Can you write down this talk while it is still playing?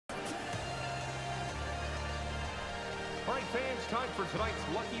All right, fans, time for tonight's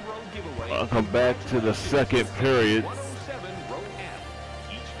Lucky Row giveaway. Welcome back to the second period. 107 row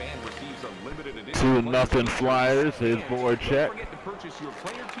F. Each fan receives a limited edition 2-0 Flyers. His board check. Don't forget to purchase your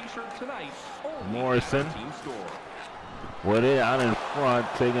player t-shirt tonight. Morrison Team store. with it out in front,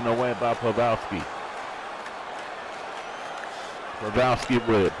 taken away by Pavelski. Pavelski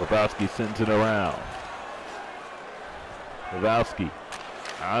with it. Pavelski sends it around. Pavelski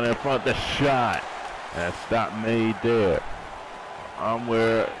out in front, the shot. And stop made there.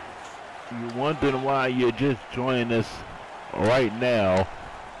 Where you're wondering why you're just joining us right now.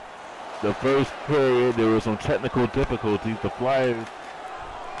 The first period, there were some technical difficulties. The Flyers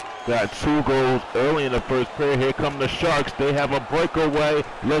got 2 goals early in the first period. Here come the Sharks. They have a breakaway.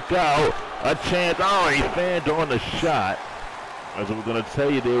 Look out. A chance. Oh, he fanned on the shot. As we're going to tell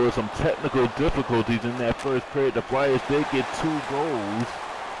you, there were some technical difficulties in that first period. The Flyers did get 2 goals.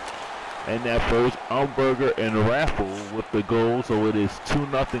 And that first, Umberger and Raffle with the goal, so it is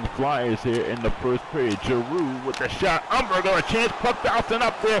 2-0 Flyers here in the first period. Giroux with the shot. Umberger, a chance, puck bouncing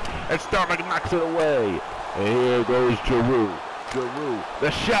up there, and Starlick knocks it away. And here goes Giroux. Giroux, the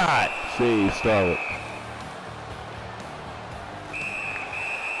shot, saves Starlick.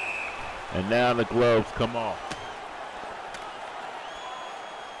 And now the gloves come off.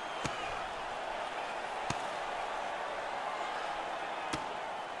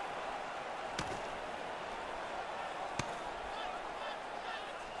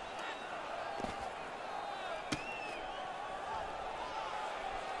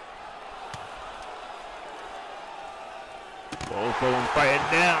 Both of them fighting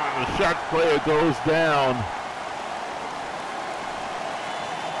down. The Shark player goes down.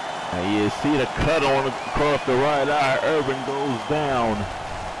 And you see the cut on across the right eye. Irvin goes down.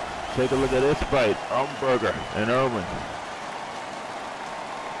 Take a look at this fight. Umberger and Irvin.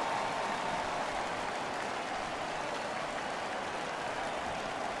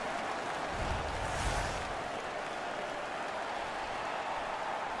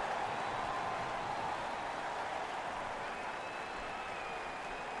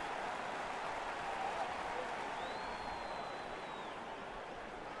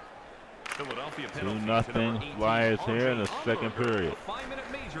 Philadelphia 2-0 Flyers here in the second period.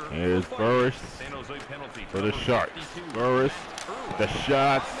 Here's Burris for the Sharks. Burris, the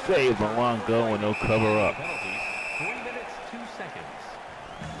shot, save Luongo, and they'll cover up. 3 minutes, 2 seconds.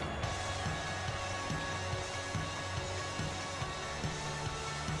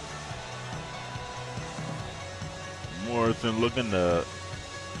 Morrison looking to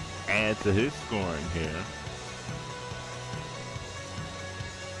add to his scoring here.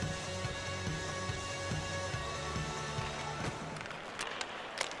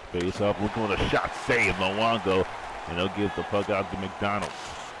 Face off, looking for the shot, save Luongo, and he'll give the puck out to McDonald.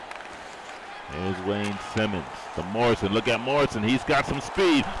 There's Wayne Simmons to Morrison. Look at Morrison, he's got some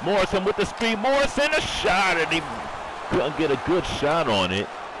speed. Morrison with the speed, Morrison a shot, and he couldn't get a good shot on it.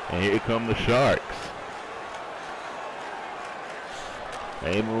 And here come the Sharks.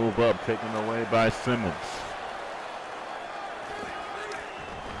 They move up, taken away by Simmons.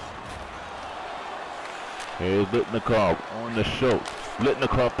 Here's Litnikov on the Schultz.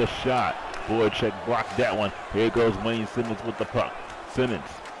 Litnikov the shot. Voracek blocked that one. Here goes Wayne Simmons with the puck. Simmons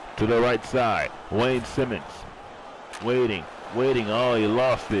to the right side. Wayne Simmons waiting. Oh, he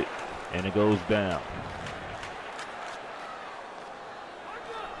lost it. And it goes down.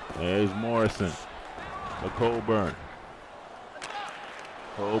 There's Morrison to Colburn.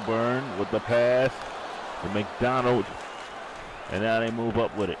 Colburn with the pass to McDonald. And now they move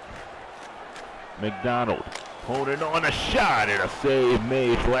up with it. McDonald holding on a shot and a save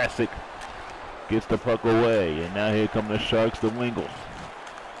made. Vlasic gets the puck away, and now here come the Sharks, the Wingles.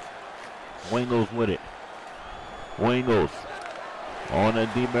 Wingles with it. Wingles on a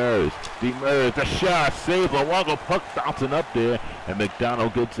Demers. Demers, the shot, save. Luongo, puck bouncing up there, and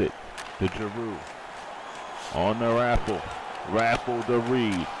McDonald gets it to Giroux. On the Raffle. Raffle to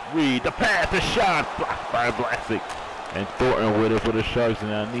Reed. Reed, the pass, the shot, blocked by Vlasic. And Thornton with it for the Sharks, and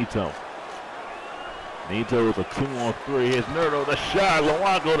now Nito. Nito with a 2-on-3. Here's Nerdo, the shot.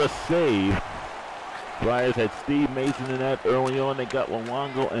 Luongo the save. Flyers had Steve Mason in that early on. They got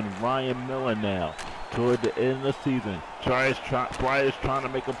Luongo and Ryan Miller now. Toward the end of the season. Flyers trying to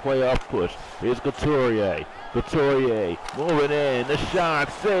make a playoff push. Here's Couturier. Couturier moving in. The shot,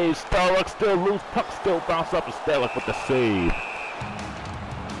 save. Starluck still loose. Puck still bounce up to Starluck with the save.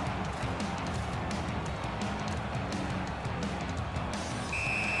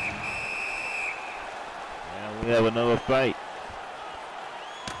 We have another fight.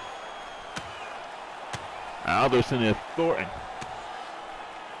 Alderson and Thornton.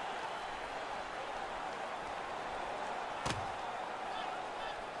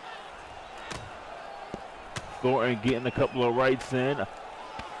 Thornton getting a couple of rights in.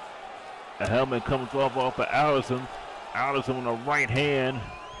 A helmet comes off of Allison. Allison with a right hand.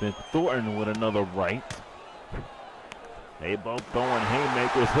 Then Thornton with another right. They both throwing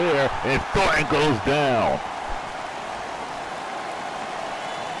haymakers here, and Thornton goes down.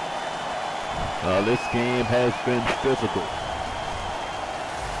 This game has been physical.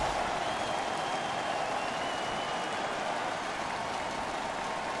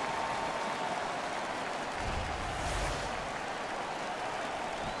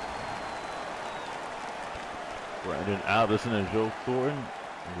 Brandon Alderson and Joe Thornton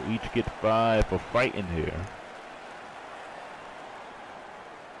will each get 5 for fighting here.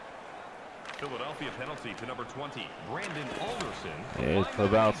 Philadelphia penalty to number 20, Brandon Alderson. There's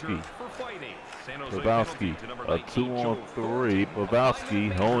Pavelski. Pavelski, a 2-on-3.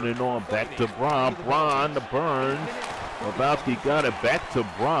 Pavelski holding on back to Braun. Braun to Burns. Pavelski got it back to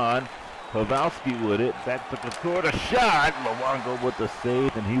Braun. Pavelski with it. Back to Couture. The shot. Luongo with the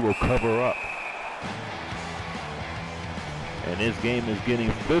save, and he will cover up. And this game is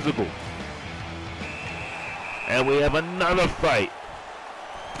getting physical. And we have another fight.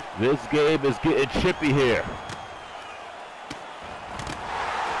 This game is getting chippy here.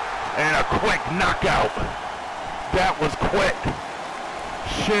 And a quick knockout. That was quick.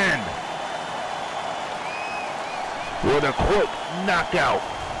 Shin with a quick knockout.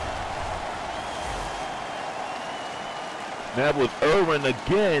 That was Irwin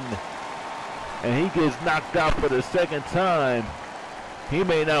again. And he gets knocked out for the second time. He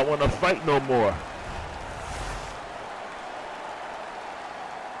may not want to fight no more.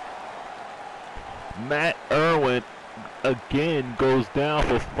 Matt Irwin again goes down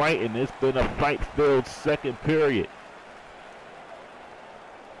for fighting. It's been a fight-filled second period.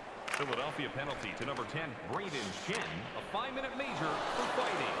 Philadelphia penalty to number 10, Braden Shin. A 5-minute major for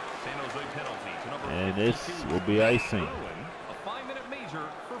fighting. San Jose penalty to number 52. And this will be icing. Irwin, a 5-minute major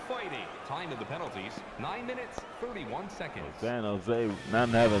for fighting. Time of the penalties, 9 minutes, 31 seconds. San Jose not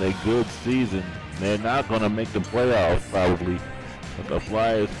having a good season. They're not going to make the playoffs probably. But the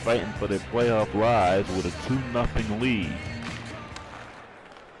Flyers fighting for their playoff lives with a 2-0 lead.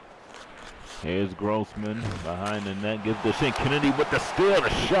 Here's Grossman behind the net, gives the Shin. Kennedy with the steal, the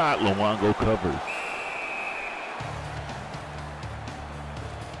shot. Luongo covers.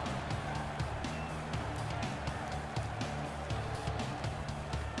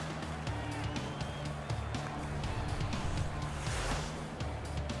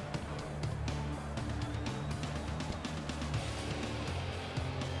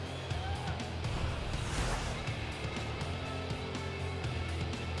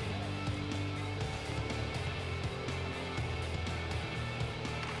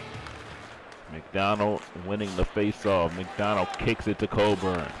 McDonald winning the face-off. McDonald kicks it to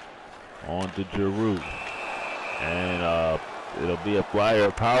Coburn. On to Giroux. And it'll be a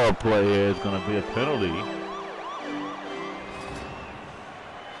Flyer power play here. It's going to be a penalty.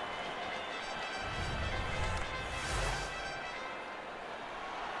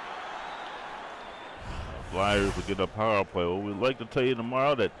 Flyers will get a power play. Well, we'd like to tell you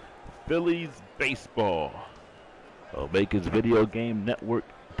tomorrow that Phillies baseball will make its video game network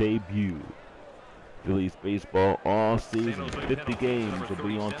debut. Phillies baseball all season, 50 games will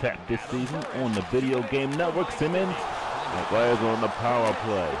be on tap this season on the video game network. Simmons, the Flyers on the power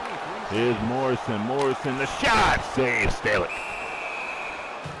play. Here's Morrison. Morrison, the shot, save, Staley.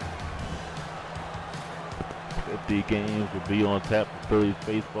 50 games will be on tap for Phillies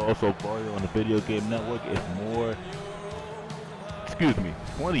baseball so far on the video game network. It's more,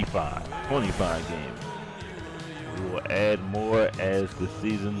 25 games. We will add more as the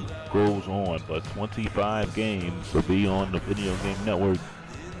season goes on, but 25 games will be on the video game network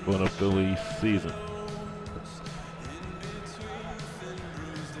for the Phillies season.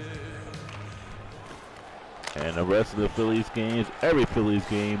 And the rest of the Phillies games, every Phillies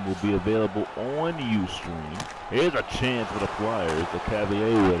game will be available on Ustream. Here's a chance for the Flyers. The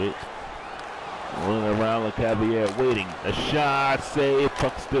Cavier with it. Rolling around the Cavier waiting. The shot, save,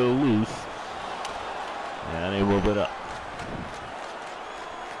 puck still loose. And they move it up.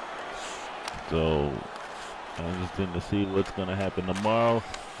 So, interesting to see what's going to happen tomorrow.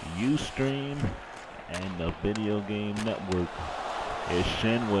 Ustream and the video game network. Here's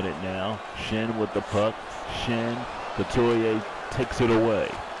Shin with it now. Shin with the puck. Shin, Couturier takes it away.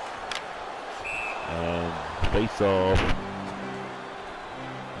 And face off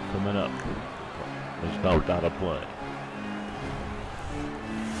coming up. There's no doubt of play.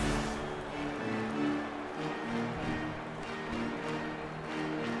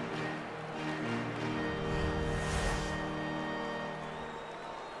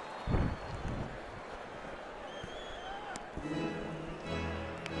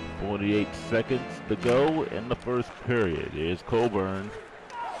 48 seconds to go in the first period. Here's Coburn.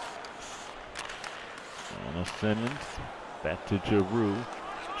 On a Simmons. Back to Giroux.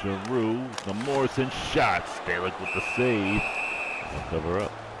 Giroux, the Morrison shot. Stalick with the save. I'll cover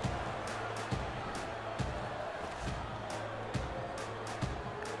up.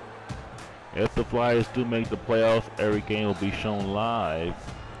 If the Flyers do make the playoffs, every game will be shown live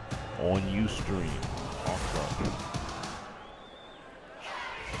on Ustream. Also.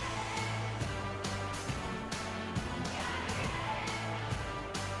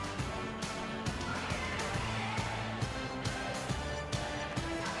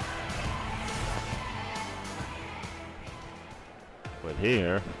 But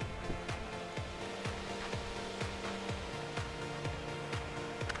here,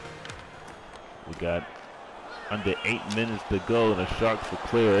 we got under 8 minutes to go, and the Sharks will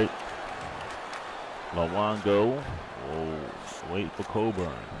clear it. Luongo will wait for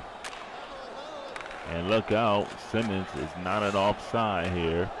Coburn. And look out, Simmons is not an offside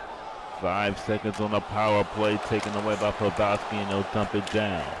here. 5 seconds on the power play, taken away by Pavelski, and they'll dump it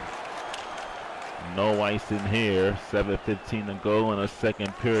down. No ice in here. 7:15 to go in the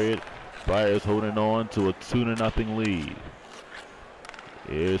second period. Flyers holding on to a 2-0 lead.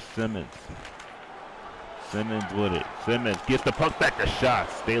 Here's Simmons. Simmons with it. Simmons gets the puck back to shot.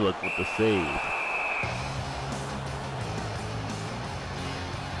 Stalick with the save.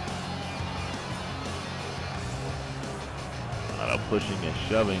 A lot of pushing and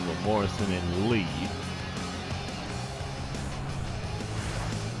shoving with Morrison in the lead.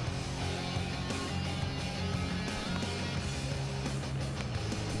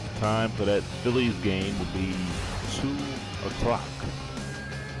 Time for that Phillies game will be 2 o'clock.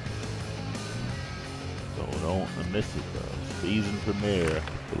 So don't miss it though. Season premiere,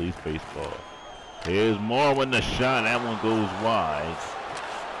 Phillies baseball. Here's Moore with the shot. That one goes wide.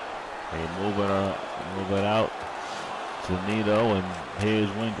 They move it out to Nito, and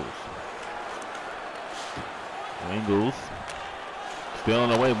here's Wingles. Wingles still on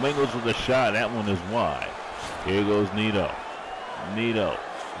the way. Wingles with the shot. That one is wide. Here goes Nito. Nito.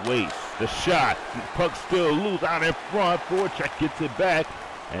 Wait, the shot. The puck still loose out in front. Forecheck gets it back.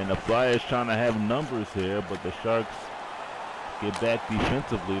 And the Flyers trying to have numbers here, but the Sharks get back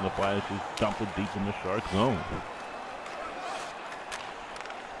defensively, and the Flyers just dump it deep in the Shark zone.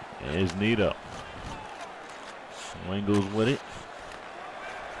 There's Nito. Wingles with it.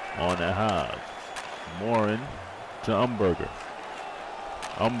 On the Haas. Morin to Umberger.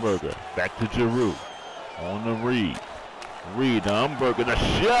 Umberger back to Giroux. On the Reed. Reed to Umberger, the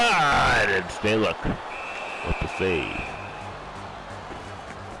shot, and Stalick with the save.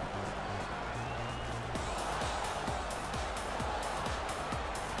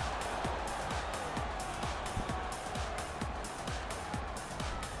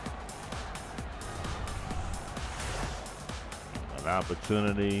 An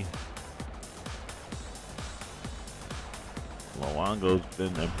opportunity. Luongo's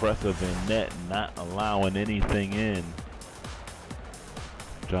been impressive in net, not allowing anything in.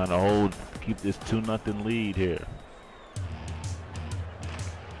 Trying to keep this 2-0 lead here.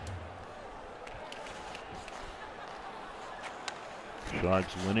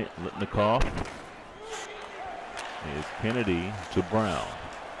 Sharks win it. Litnikoff. Here's Kennedy to Brown.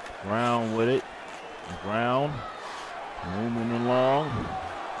 Brown with it. Brown moving along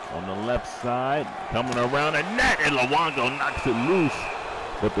on the left side, coming around the net, and Luongo knocks it loose,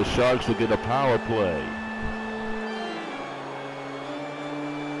 but the Sharks will get a power play.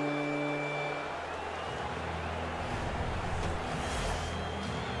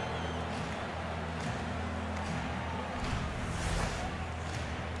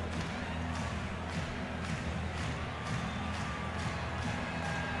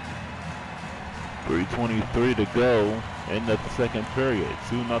 .323 to go in the second period.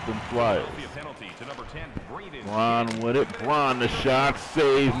 2-0 Flyers. Braun with it. Braun the shot.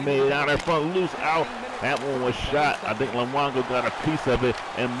 Save made out in front. Loose out. That one was shot. I think Luongo got a piece of it,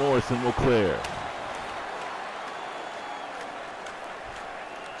 and Morrison will clear.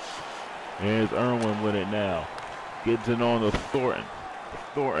 Here's Irwin with it now. Gets it on to Thornton.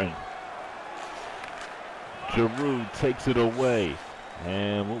 Thornton. Giroux takes it away.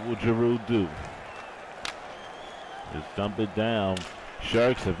 And what will Giroux do? Just dump it down.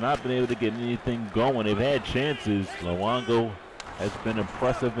 Sharks have not been able to get anything going. They've had chances. Luongo has been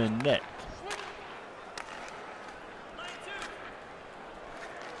impressive in net.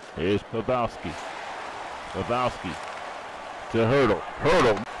 Here's Pavelski. Pavelski to Hurdle.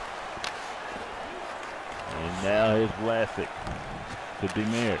 Hurdle. And now here's Vlasic to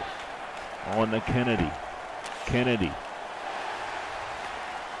Demers. On to Kennedy. Kennedy.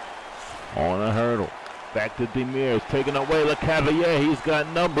 on a hurdle. Back to Demers, taking away LeCavalier. He's got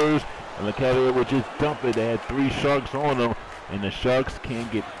numbers, and LeCavalier would just dump it. They had 3 Sharks on them, and the Sharks can't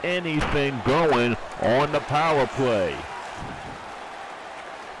get anything going on the power play.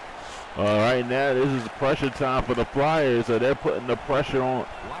 All right, now this is pressure time for the Flyers, so they're putting the pressure on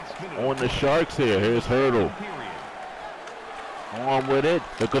the Sharks here. Here's Hurdle. On with it.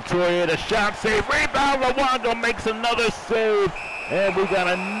 The Couturier, the shot save. Rebound. Luongo makes another save. And we got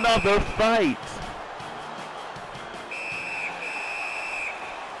another fight.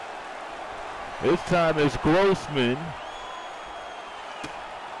 This time it's Grossman.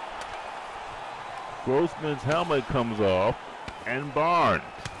 Grossman's helmet comes off. And Barnes.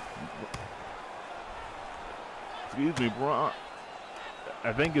 Excuse me, Braun.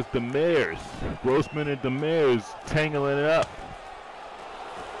 I think it's Demers. Grossman and Demers tangling it up.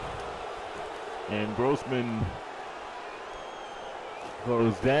 And Grossman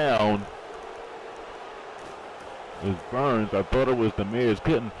goes down. It's Burns. I thought it was Demers.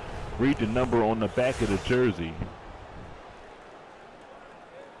 Couldn't read the number on the back of the jersey.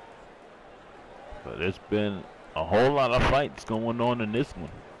 But there's been a whole lot of fights going on in this one.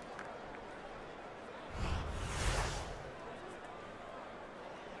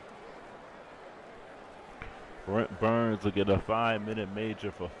 Brent Burns will get a 5-minute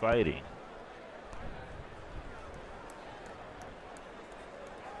major for fighting.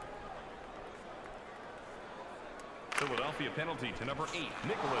 Philadelphia penalty to number 8,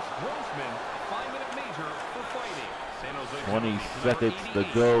 Nicholas Grossman. 5-minute major for fighting. San Jose 20 seconds to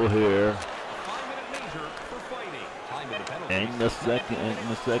go here. 5-minute major for fighting. Time of the penalty. In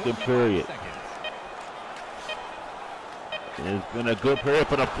the second period. It's been a good period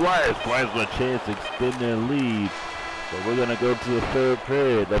for the Flyers. Flyers with a chance to extend their lead. So we're going to go to the third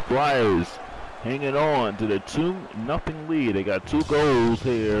period. The Flyers hanging on to the 2-0 lead. They got 2 goals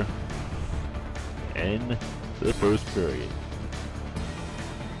here in the first period.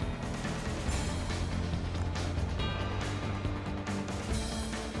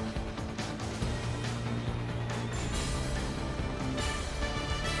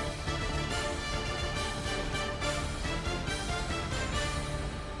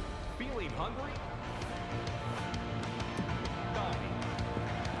 Hungry?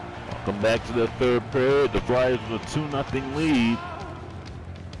 Welcome back to the third period. The Flyers with a 2-0 lead.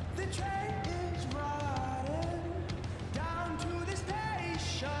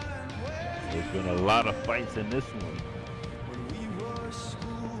 There's been a lot of fights in this one.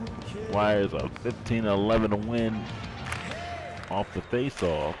 Flyers a 15-11 win off the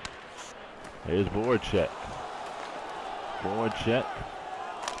face-off. Here's Voracek. Voracek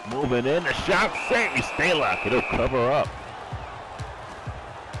moving in, the shot saved. Stalock, it'll cover up.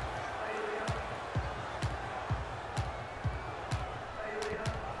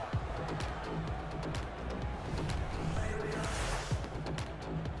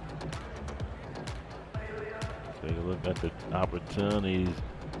 Take a look at the opportunities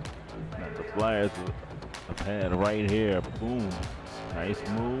that the Flyers have had right here. Boom. Nice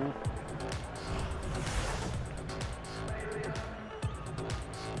move.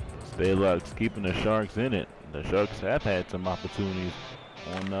 Stalock's keeping the Sharks in it. The Sharks have had some opportunities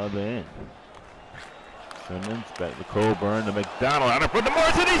on the other end. Simmons back to Coburn to McDonald. Out in front of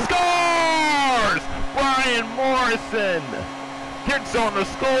Morrison. He scores! Brian Morrison gets on the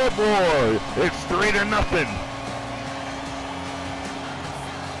scoreboard. It's 3-0.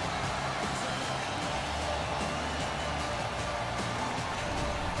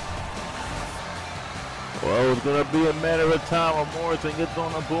 Well, it was going to be a matter of time when Morrison gets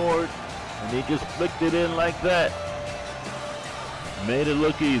on the board, and he just flicked it in like that. Made it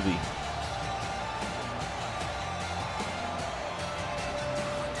look easy.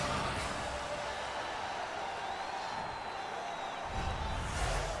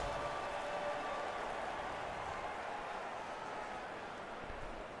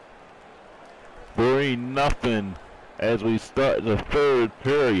 Nothing as we start the third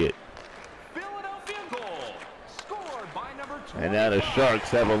period. And now the Sharks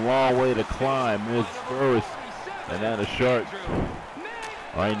have a long way to climb. There's Burris. And now the Sharks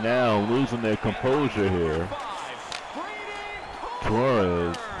right now losing their composure here.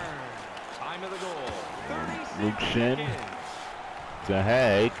 Torres. Luke Shen to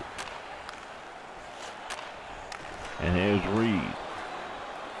Hag. And here's Reed.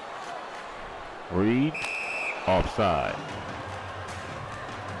 Reed offside.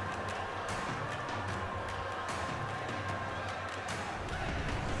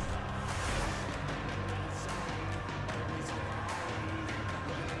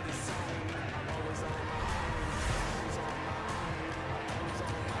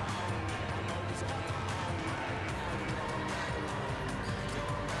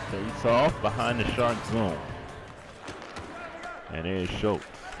 Face off behind the Shark zone. And here's Schultz.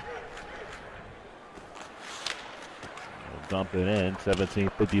 He'll dump it in.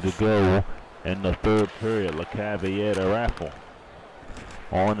 17:50 to go in the third period. LeCavier to Raffle.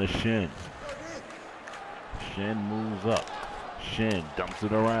 On the Shin. Shin moves up. Shin dumps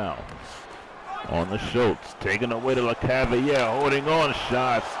it around. On the Schultz. Taking away to LeCavier. Holding on.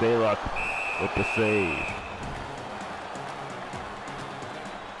 Shot. Stalock with the save.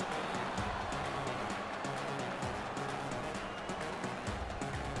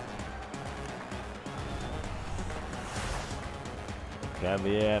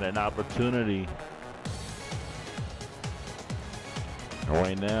 LeCavier had an opportunity.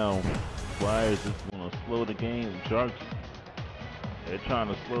 Right now, Flyers just want to slow the game. Sharks, they're trying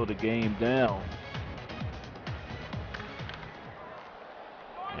to slow the game down.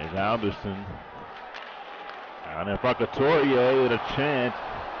 There's Alderson. Out in front of Couturier with a chance.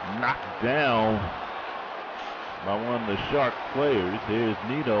 Knocked down by one of the Shark players. Here's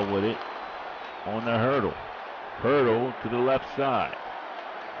Nito with it on the hurdle. Hurdle to the left side.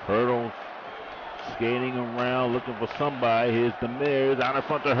 Hurdle skating around, looking for somebody. Here's Demers out in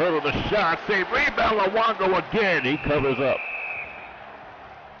front of Hurdle. The shot, save, rebound. Luongo again. He covers up.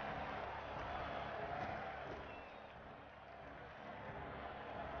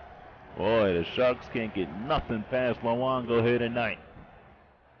 Boy, the Sharks can't get nothing past Luongo here tonight.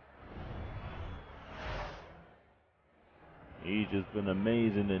 He's just been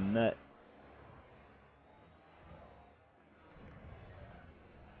amazing in net.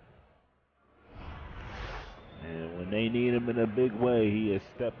 And when they need him in a big way, he has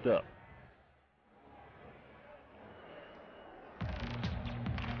stepped up.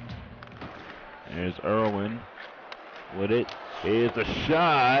 There's Irwin with it. Here's a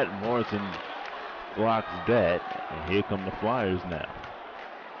shot. Morrison blocks that. And here come the Flyers now.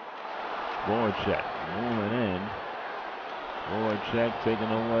 Voracek moving in. Voracek taking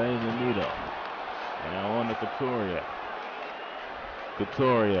away Nito. Now on to Couturier.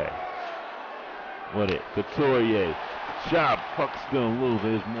 Couturier. With it. Couturier. Shot. Puck's gonna lose.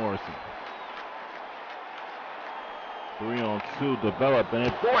 Here's Morrison. 3-on-2 developing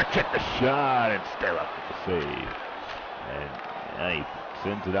it. Voracek the shot and still up with the save. And he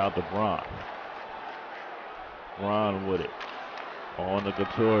sends it out to Braun. Braun with it. On to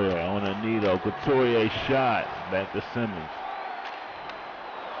Couturier. On to Nito. Couturier shot. Back to Simmons.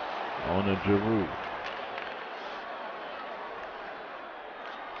 On to Giroux.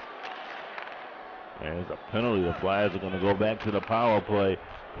 There's a penalty. The Flyers are going to go back to the power play.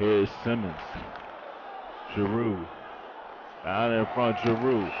 Here's Simmons. Giroux. Out in front,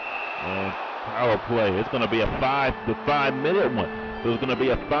 Giroux. And power play. It's going to be a 5-minute one. There's going to be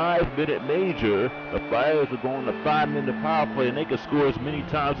a 5-minute major. The Flyers are going to 5-minute power play, and they can score as many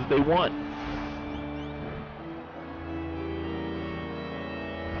times as they want.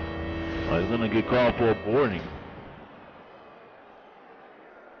 Well, he's going to get called for a boarding.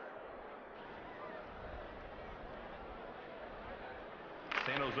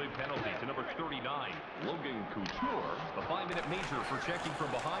 San Jose penalty to number 39, Logan Couture. The 5-minute major for checking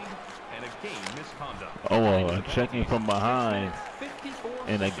from behind and a game misconduct. Oh, checking from behind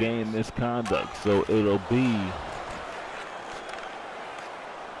and a game misconduct. So it'll be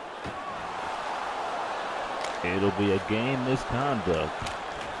a game misconduct.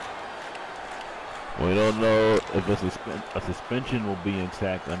 We don't know if a suspension will be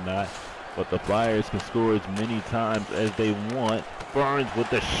intact or not, but the Flyers can score as many times as they want. Burns with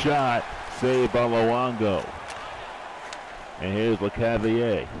the shot, saved by Luongo. And here's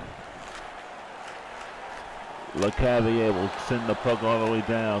LeCavier. LeCavier will send the puck all the way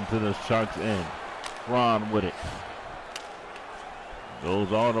down to the Sharks' end. Braun with it.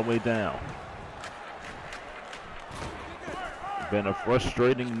 Goes all the way down. Been a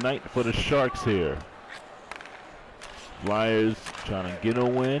frustrating night for the Sharks here. Flyers trying to get a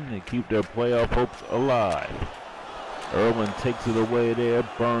win and keep their playoff hopes alive. Irwin takes it away there.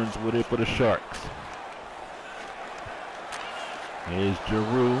 Burns with it for the Sharks. Here's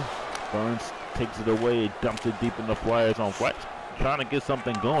Giroux. Burns takes it away. Dumps it deep in the Flyers on what? Trying to get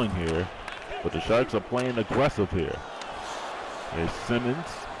something going here. But the Sharks are playing aggressive here. Here's Simmons.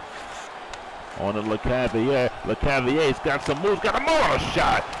 On to LeCavier. LeCavier's got some moves. Got a more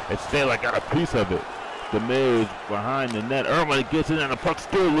shot. And Stalock got a piece of it. Demers behind the net. Irwin gets it and the puck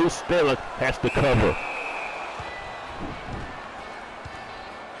still loose. Stalock has to cover.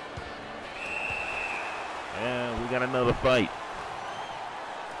 And we got another fight.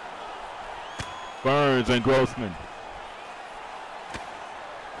 Burns and Grossman.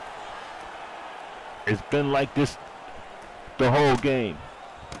 It's been like this the whole game.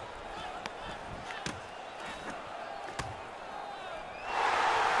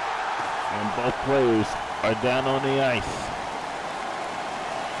 Both players are down on the ice.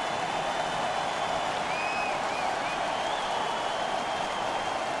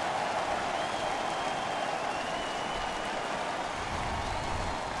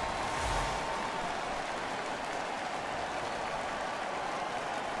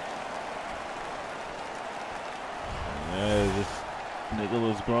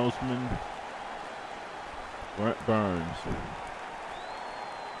 Grossman, Brent Burns.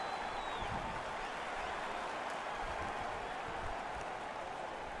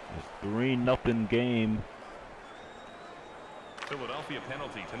 It's 3-0 game. Philadelphia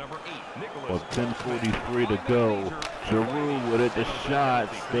penalty to number 8, Nicholas. With 10:43 to go. Giroux with it, the shot.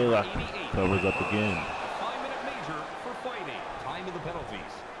 Stala covers up again. A 5-minute major for fighting. Time of the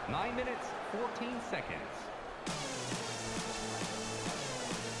penalties, 9 minutes, 14 seconds.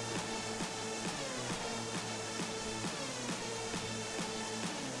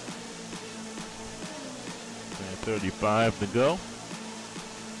 And 35 to go.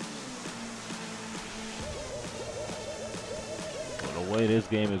 Well, the way this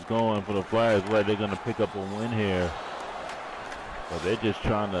game is going for the Flyers, they're going to pick up a win here. But they're just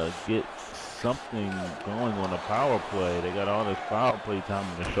trying to get something going on the power play. They got all this power play time,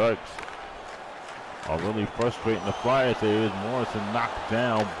 and the Sharks are really frustrating the Flyers. Here's Morrison knocked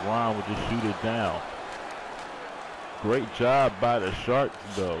down. Brown would just shoot it down. Great job by the Sharks,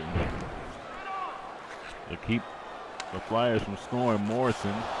 though, to keep the Flyers from scoring.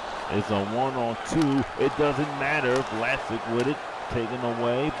 Morrison is a 1-on-2. It doesn't matter. Vlasic with it taken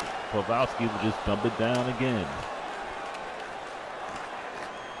away. Pavelski will just dump it down again.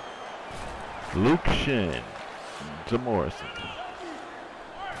 Luke Shin to Morrison.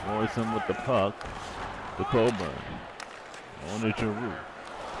 Morrison with the puck to Coburn. On to Giroux.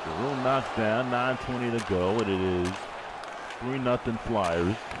 Giroux knocked down. 9:20 to go. And it is 3-0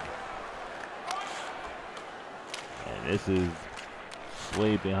 Flyers. And this is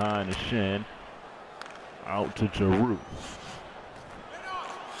way behind the Shin. Out to Giroux.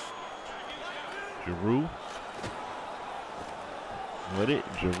 Giroux with it.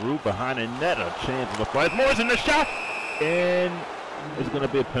 Giroux behind the net. A chance of the Flyers. Morrison the shot. And it's going to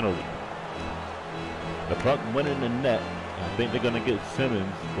be a penalty. The puck went in the net. I think they're going to get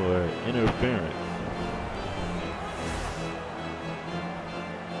Simmons for interference.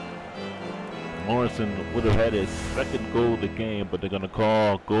 Morrison would have had his second goal of the game, but they're going to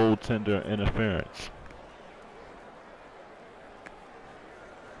call goaltender interference.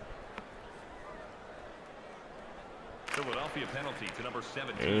 Philadelphia penalty to number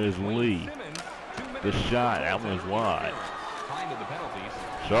 17. There's Lee. The shot, that one's wide. Time of the penalties.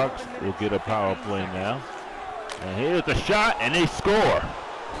 Sharks will get a power play now. And here's the shot, and they score.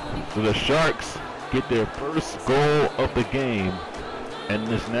 So the Sharks get their first goal of the game, and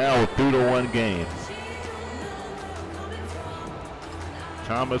it's now a 3-1 game.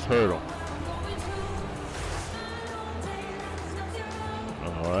 Thomas Hertl.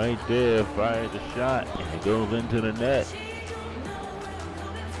 All right, there, fired the shot, and it goes into the net.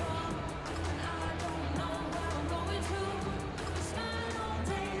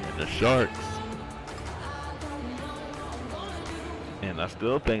 And the Sharks. And I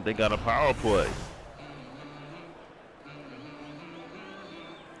still think they got a power play.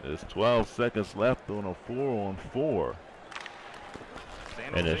 There's 12 seconds left on a 4-on-4.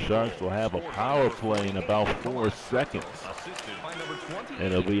 And the Sharks will have a power play in about 4 seconds.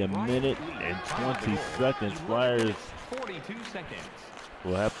 It'll be 1 minute and 20 seconds. Flyers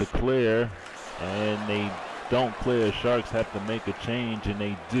will have to clear, and they don't clear. Sharks have to make a change, and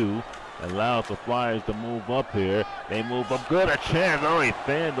they do. Allows the Flyers to move up here. They move up good. A chance. Already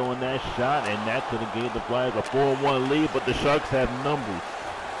fanned on that shot, and that could have gave the Flyers a 4-1 lead, but the Sharks have numbers.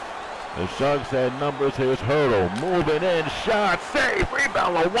 The Sharks had numbers. Here's Hertl moving in. Shot. Save.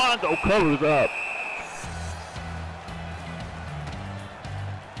 Rebound. Luongo covers up.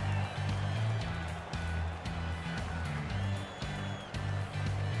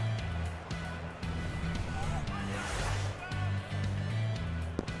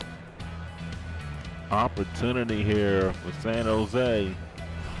 Opportunity here for San Jose.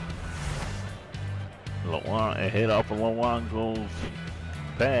 It hit off of Luongo's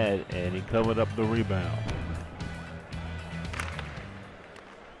pad, and he covered up the rebound.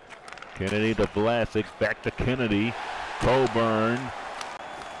 Kennedy to Vlasic, back to Kennedy. Coburn.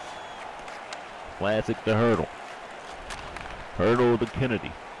 Vlasic to Hertl. Hertl to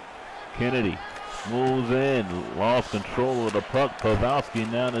Kennedy. Kennedy moves in, lost control of the puck.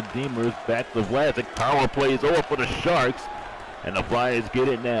 Pavelski now to Demers, back to Vlasic. Power plays over for the Sharks, and the Flyers get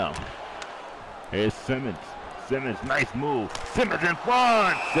it now. Here's Simmons. Simmons, nice move. Simmons in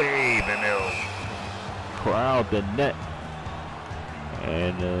front, save, and they'll crowd the net.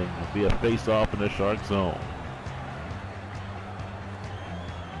 And it'll be a face-off in the Shark zone.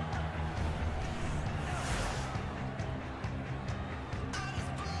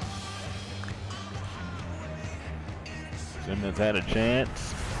 Simmons had a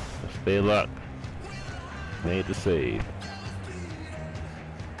chance. Stalock made the save.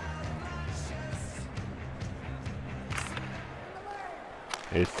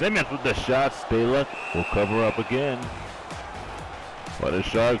 Here's Simmons with the shot. Stalock will cover up again. But the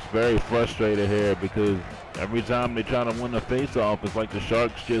Sharks very frustrated here because every time they try to win the face-off, it's like the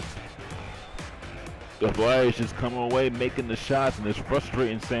Sharks the Flyers just come away making the shots, and it's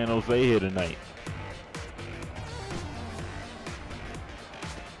frustrating San Jose here tonight.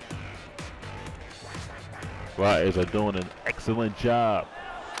 Flyers are doing an excellent job.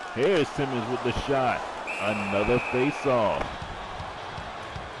 Here's Simmons with the shot. Another face-off.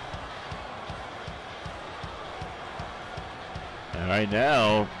 And right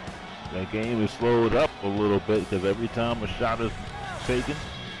now, the game is slowed up a little bit because every time a shot is taken,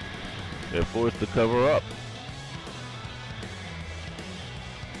 they're forced to cover up.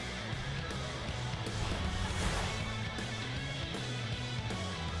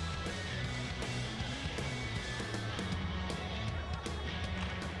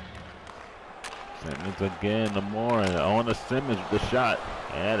 Simmons again, Lamore, and on to Simmons with the shot.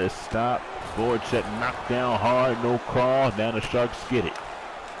 And it's stopped. Board check knocked down hard, no call. Now the Sharks get it.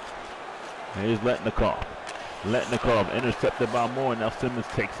 Here's Letnikov. Letnikov intercepted by Moore. Now Simmons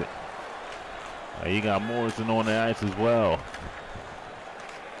takes it. You got Morrison on the ice as well.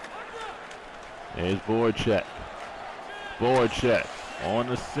 There's board check. Board check on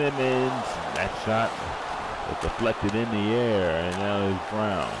to Simmons. That shot was deflected in the air, and now there's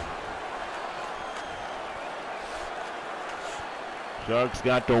Brown. Sharks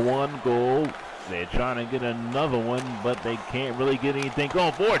got the one goal. They're trying to get another one, but they can't really get anything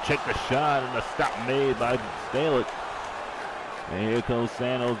going. Forward, check the shot, and the stop made by Stalock. And here comes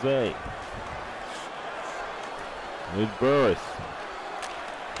San Jose. Here's Burris.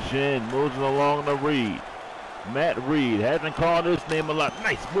 Shin moves along to Reed. Matt Reed hasn't called his name a lot.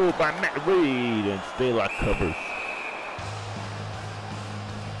 Nice move by Matt Reed, and Stalock covers.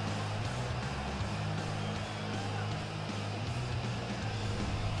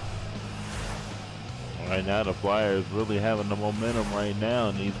 Right now, the Flyers really having the momentum right now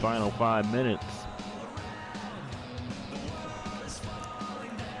in these final 5 minutes.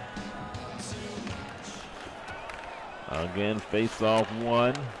 Again, face-off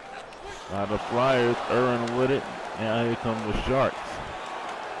one by the Flyers. Irwin with it. Now here come the Sharks.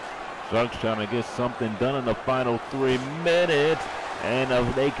 Sharks trying to get something done in the final 3 minutes, and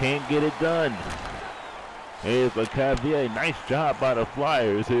they can't get it done. Here's LeCavier. Nice job by the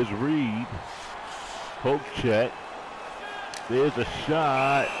Flyers. Here's Reed. Poke check. There's a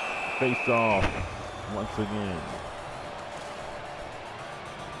shot. Face off once again.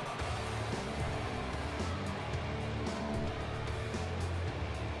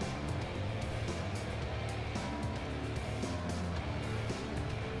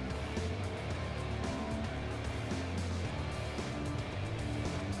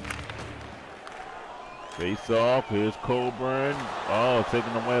 Face off. Here's Coburn. Oh,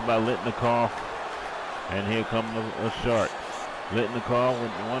 taken away by Litnikov. And here come the Sharks. Litnikov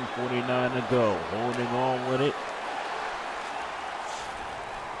with 1:49 to go. Holding on with it.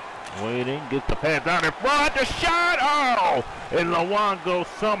 Waiting. Gets the pass out in front. The shot. Oh! And Luongo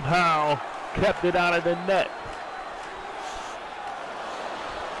somehow kept it out of the net.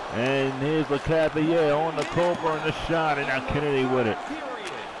 And here's LeCavier on the Coburn the shot. And now Kennedy with it.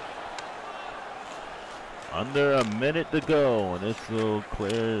 Under a minute to go. And this will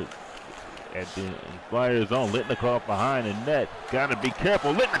clear at the Flyers zone. Litnikov behind the net. Gotta be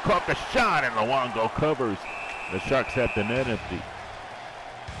careful. Litnikov the shot, and Luongo covers. The Sharks have the net empty.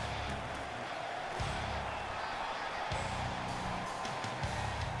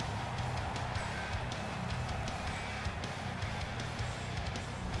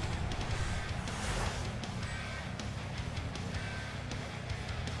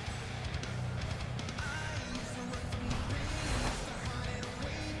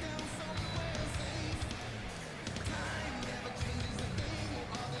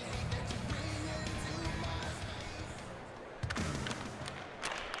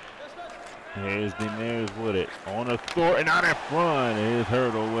 Here's Demers with it. On a Thornton out in front. Here's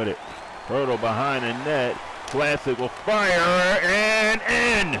Hurdle with it. Hurdle behind the net. Classic will fire and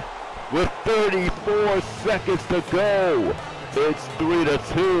in with 34 seconds to go. It's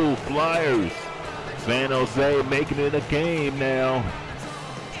 3-2 Flyers. San Jose making it a game now.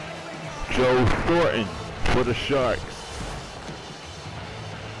 Joe Thornton for the Sharks.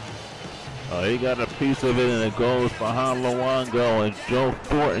 He got a piece of it and it goes behind Luongo and Joe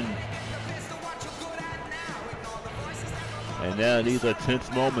Thornton. And now these are tense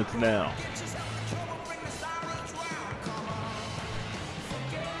moments now.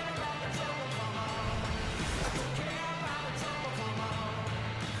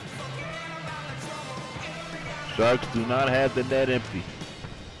 Sharks do not have the net empty.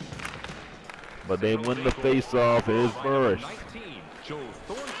 But they win the face-off. Here's Burris.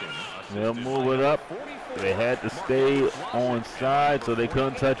 They'll move it up. They had to stay on side, so they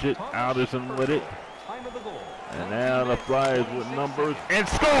couldn't touch it. Alderson with it. And now the Flyers with numbers and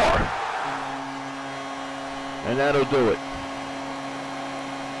score! And that'll do it.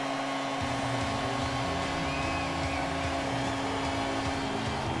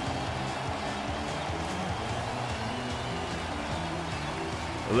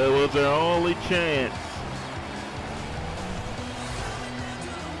 Well, it was their only chance.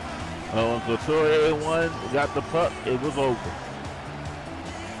 Oh, and Couturier won, got the puck, it was over.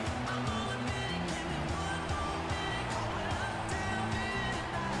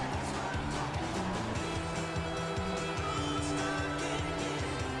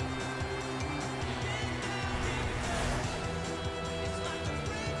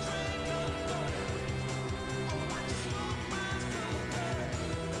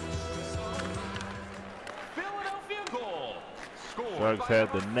 Sharks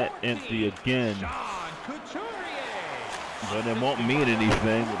had the net empty again. But it won't mean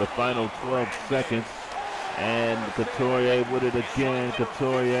anything with the final 12 seconds. And Couturier with it again.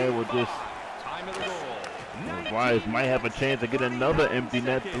 Couturier will just... The Flyers might have a chance to get another empty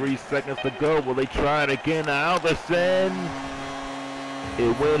net. 3 seconds to go. Will they try it again? Alderson.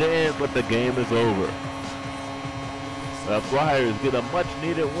 It went in, but the game is over. The Flyers get a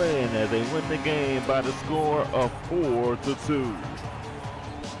much-needed win as they win the game by the score of 4-2.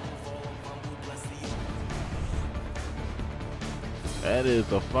 That is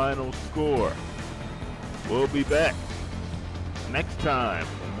the final score. We'll be back next time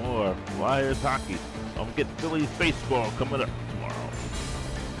for more Flyers hockey. Don't forget Phillies baseball coming up.